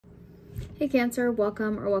Hey Cancer,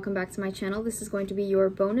 welcome back to my channel. This is going to be your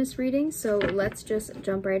bonus reading, so let's just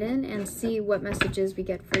jump right in and see what messages we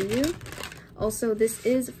get for you. Also, this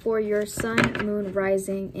is for your Sun, Moon,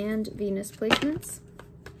 Rising, and Venus placements.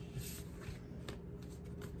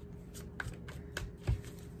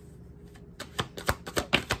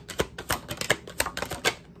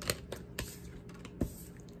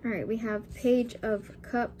 All right, we have Page of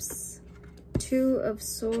Cups, Two of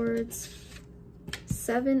Swords,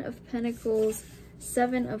 Seven of Pentacles,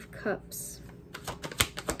 Seven of Cups,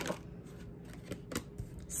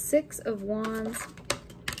 Six of Wands,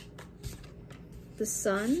 the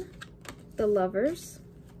Sun, the Lovers,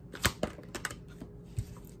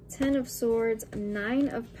 Ten of Swords, Nine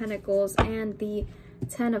of Pentacles, and the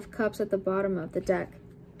Ten of Cups at the bottom of the deck.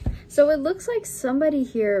 So it looks like somebody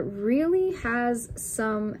here really has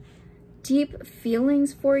some deep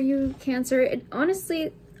feelings for you, Cancer.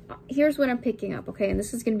 Honestly, here's what I'm picking up, okay? And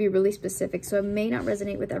this is going to be really specific, so it may not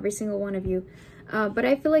resonate with every single one of you. But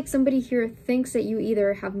I feel like somebody here thinks that you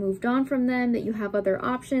either have moved on from them, that you have other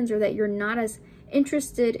options, or that you're not as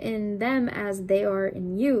interested in them as they are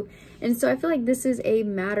in you. And so I feel like this is a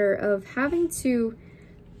matter of having to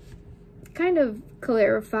kind of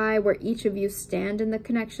clarify where each of you stand in the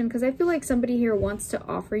connection, because I feel like somebody here wants to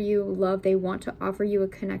offer you love, they want to offer you a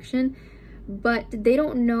connection, but they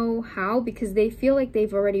don't know how, because they feel like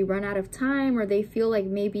they've already run out of time, or they feel like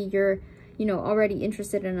maybe you're, you know, already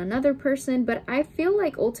interested in another person. But I feel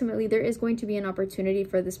like ultimately there is going to be an opportunity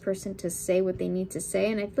for this person to say what they need to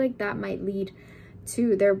say, and I feel like that might lead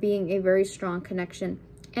to there being a very strong connection.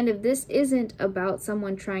 And if this isn't about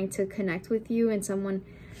someone trying to connect with you and someone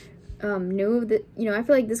new, that, you know, I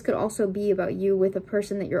feel like this could also be about you with a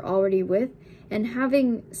person that you're already with, and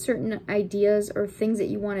having certain ideas or things that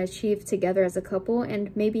you want to achieve together as a couple,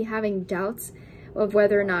 and maybe having doubts of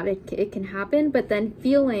whether or not it can happen, but then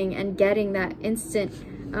feeling and getting that instant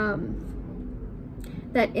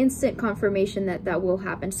confirmation that that will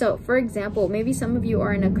happen. So for example, maybe some of you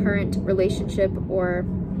are in a current relationship, or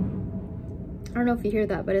I don't know if you hear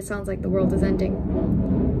that, but it sounds like the world is ending.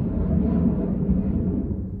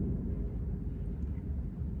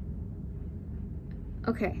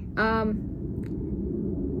 Okay,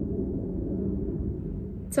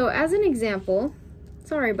 so as an example,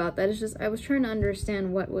 sorry about that, it's just I was trying to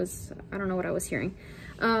understand what was, I don't know what I was hearing.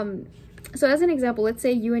 So as an example, let's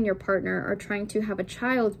say you and your partner are trying to have a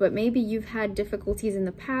child, but maybe you've had difficulties in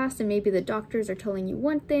the past, and maybe the doctors are telling you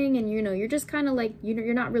one thing, and you know, you're just kind of like, you know,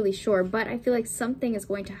 you're not really sure, but I feel like something is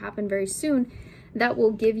going to happen very soon that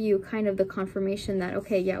will give you kind of the confirmation that,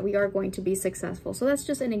 okay, yeah, we are going to be successful. So that's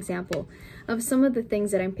just an example of some of the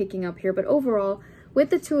things that I'm picking up here. But overall, with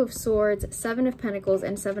the Two of Swords, Seven of Pentacles,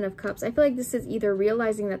 and Seven of Cups, I feel like this is either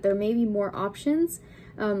realizing that there may be more options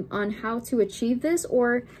on how to achieve this,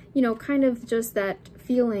 or, you know, kind of just that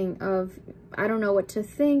feeling of, I don't know what to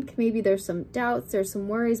think. Maybe there's some doubts, there's some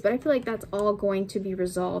worries, but I feel like that's all going to be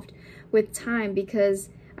resolved with time, because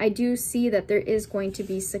I do see that there is going to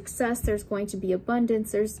be success, there's going to be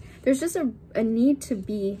abundance, there's just a need to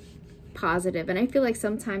be positive. And I feel like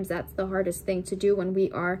sometimes that's the hardest thing to do when we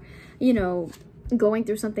are, you know, going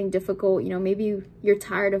through something difficult. You know, maybe you're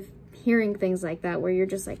tired of hearing things like that, where you're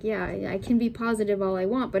just like, yeah, I can be positive all I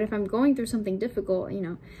want, but if I'm going through something difficult, you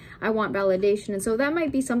know, I want validation. And so that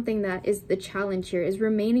might be something that is the challenge here, is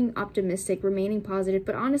remaining optimistic, remaining positive.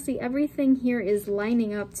 But honestly, everything here is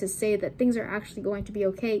lining up to say that things are actually going to be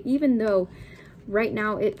okay, even though right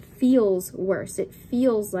now it feels worse. It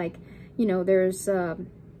feels like, you know, there's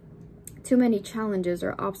too many challenges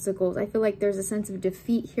or obstacles. I feel like there's a sense of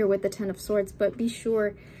defeat here with the Ten of Swords, but be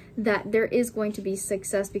sure that there is going to be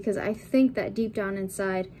success, because I think that deep down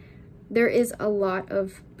inside there is a lot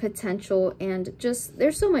of potential, and just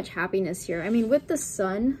there's so much happiness here. I mean, with the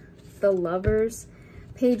Sun, the Lovers,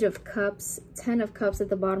 Page of Cups, Ten of Cups at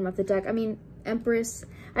the bottom of the deck, I mean, Empress,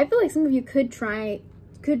 I feel like some of you could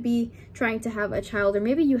be trying to have a child, or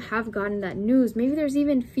maybe you have gotten that news. Maybe there's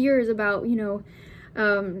even fears about, you know,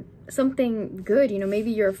 something good, you know,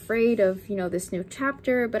 maybe you're afraid of, you know, this new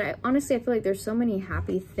chapter. But I honestly, I feel like there's so many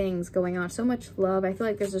happy things going on, so much love. I feel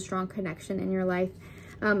like there's a strong connection in your life.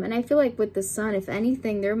 And I feel like with the Sun, if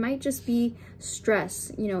anything, there might just be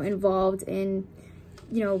stress, you know, involved in,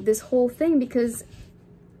 you know, this whole thing, because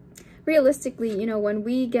realistically, you know, when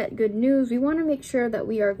we get good news, we want to make sure that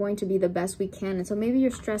we are going to be the best we can. And so maybe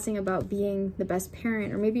you're stressing about being the best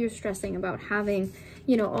parent, or maybe you're stressing about having,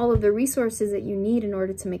 you know, all of the resources that you need in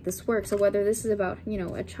order to make this work. So whether this is about, you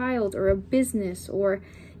know, a child or a business, or,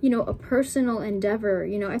 you know, a personal endeavor,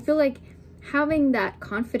 you know, I feel like having that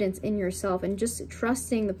confidence in yourself and just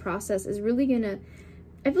trusting the process is really gonna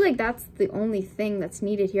I feel like that's the only thing that's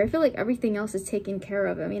needed here. I feel like everything else is taken care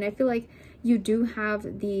of. I mean, I feel like you do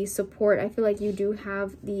have the support. I feel like you do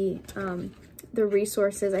have the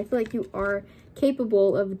resources. I feel like you are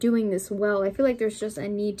capable of doing this well. I feel like there's just a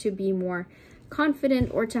need to be more confident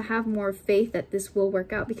or to have more faith that this will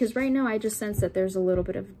work out, because right now I just sense that there's a little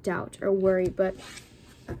bit of doubt or worry. But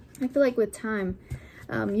I feel like with time,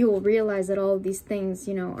 you will realize that all of these things,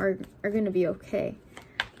 you know, are going to be okay.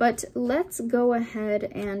 But let's go ahead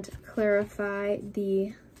and clarify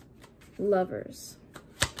the Lovers.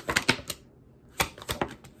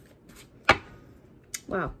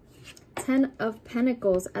 Wow. 10 of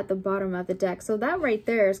Pentacles at the bottom of the deck. So that right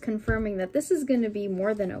there is confirming that this is going to be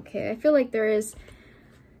more than okay. I feel like there is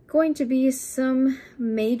going to be some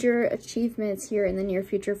major achievements here in the near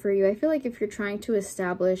future for you. I feel like if you're trying to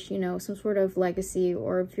establish, you know, some sort of legacy,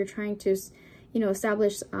 or if you're trying to, you know,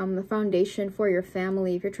 establish the foundation for your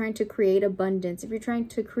family, if you're trying to create abundance, if you're trying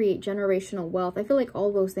to create generational wealth, I feel like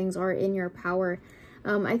all those things are in your power.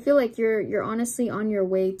 I feel like you're honestly on your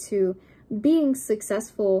way to being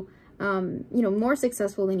successful, you know, more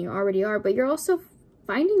successful than you already are, but you're also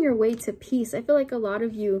finding your way to peace. I feel like a lot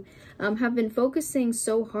of you have been focusing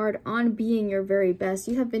so hard on being your very best.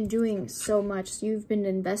 You have been doing so much. You've been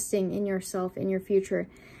investing in yourself, in your future.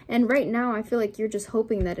 And right now, I feel like you're just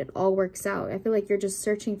hoping that it all works out. I feel like you're just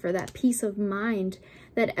searching for that peace of mind,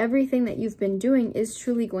 that everything that you've been doing is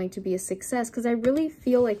truly going to be a success. Because I really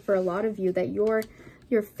feel like for a lot of you that your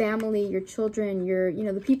family, your children, you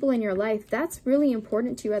know, the people in your life, that's really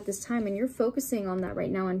important to you at this time. And you're focusing on that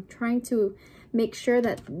right now and trying to make sure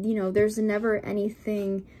that, you know, there's never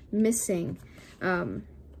anything missing.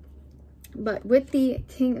 But with the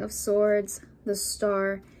King of Swords, the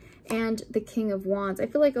Star, and the King of Wands, I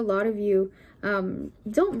feel like a lot of you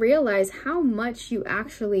don't realize how much you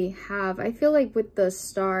actually have. I feel like with the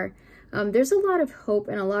Star, there's a lot of hope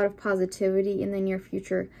and a lot of positivity in the near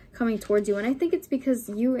future coming towards you. And I think it's because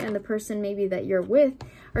you and the person maybe that you're with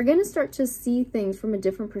are going to start to see things from a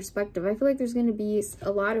different perspective. I feel like there's going to be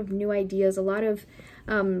a lot of new ideas, a lot of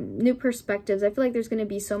new perspectives. I feel like there's going to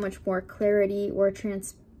be so much more clarity or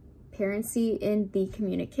transparency in the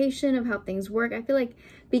communication of how things work. I feel like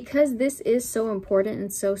because this is so important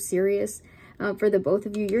and so serious for the both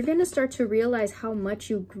of you, you're going to start to realize how much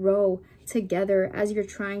you grow together as you're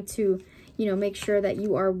trying to, you know, make sure that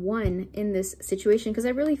you are one in this situation. Because I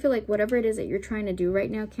really feel like whatever it is that you're trying to do right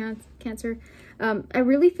now, Cancer, I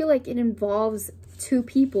really feel like it involves two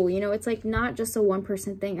people. You know, it's like not just a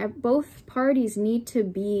one-person thing. Both parties need to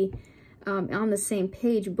be on the same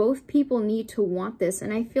page. Both people need to want this.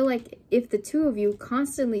 And I feel like if the two of you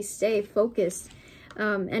constantly stay focused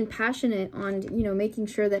and passionate on, you know, making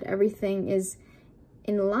sure that everything is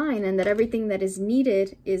in line and that everything that is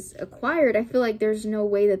needed is acquired, I feel like there's no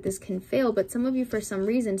way that this can fail. But some of you, for some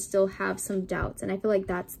reason, still have some doubts. And I feel like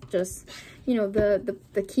that's just, you know,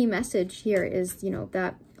 the key message here is, you know,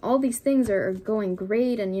 that all these things are going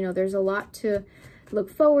great. And, you know, there's a lot to look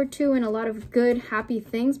forward to and a lot of good, happy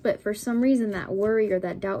things. But for some reason, that worry or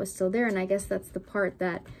that doubt is still there. And I guess that's the part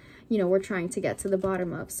that, you know, we're trying to get to the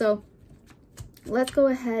bottom of. So let's go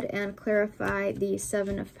ahead and clarify the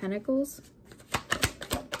Seven of Pentacles.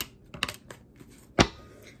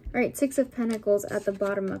 All right, Six of Pentacles at the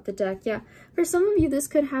bottom of the deck. Yeah, for some of you, this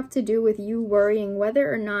could have to do with you worrying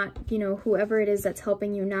whether or not, you know, whoever it is that's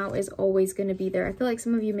helping you now is always going to be there. I feel like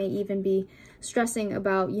some of you may even be stressing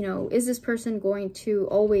about, you know, is this person going to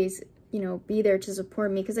always, you know, be there to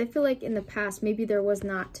support me? Because I feel like in the past, maybe there was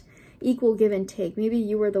not equal give and take. Maybe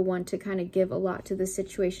you were the one to kind of give a lot to this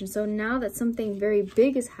situation. So now that something very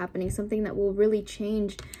big is happening, something that will really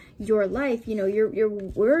change your life, you know, you're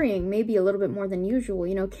worrying maybe a little bit more than usual.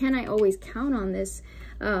 You know, can I always count on this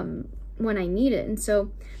when I need it? And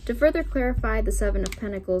so to further clarify the Seven of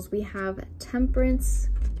Pentacles, we have Temperance,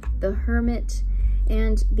 the Hermit,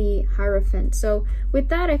 and the Hierophant. So with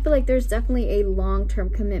that, I feel like there's definitely a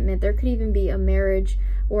long-term commitment. There could even be a marriage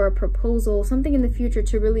or a proposal, something in the future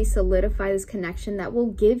to really solidify this connection that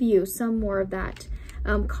will give you some more of that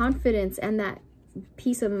confidence and that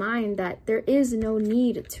peace of mind that there is no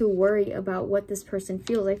need to worry about what this person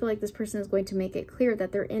feels. I feel like this person is going to make it clear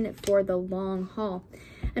that they're in it for the long haul.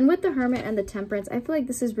 And with the Hermit and the Temperance, I feel like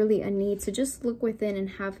this is really a need to just look within and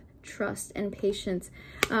have trust and patience,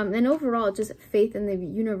 and overall just faith in the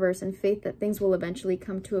universe and faith that things will eventually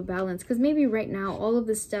come to a balance. Because maybe right now all of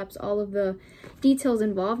the steps, all of the details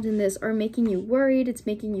involved in this are making you worried. It's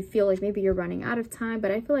making you feel like maybe you're running out of time.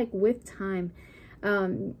 But I feel like with time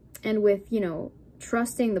and with, you know,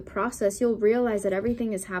 trusting the process, you'll realize that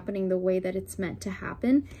everything is happening the way that it's meant to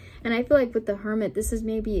happen. And I feel like with the Hermit, this is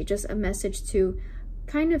maybe just a message to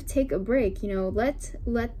kind of take a break, you know,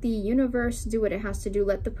 let the universe do what it has to do.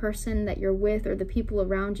 Let the person that you're with or the people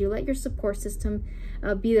around you, let your support system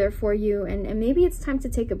be there for you. And maybe it's time to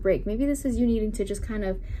take a break. Maybe this is you needing to just kind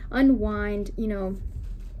of unwind, you know,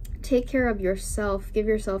 take care of yourself, give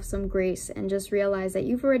yourself some grace, and just realize that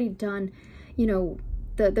you've already done, you know,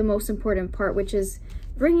 the most important part, which is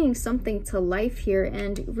bringing something to life here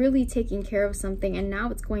and really taking care of something. And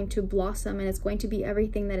now it's going to blossom and it's going to be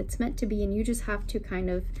everything that it's meant to be. And you just have to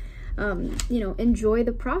kind of, you know, enjoy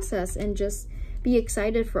the process and just be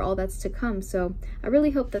excited for all that's to come. So I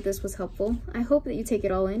really hope that this was helpful. I hope that you take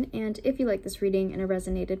it all in. And if you like this reading and it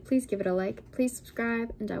resonated, please give it a like, please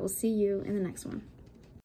subscribe, and I will see you in the next one.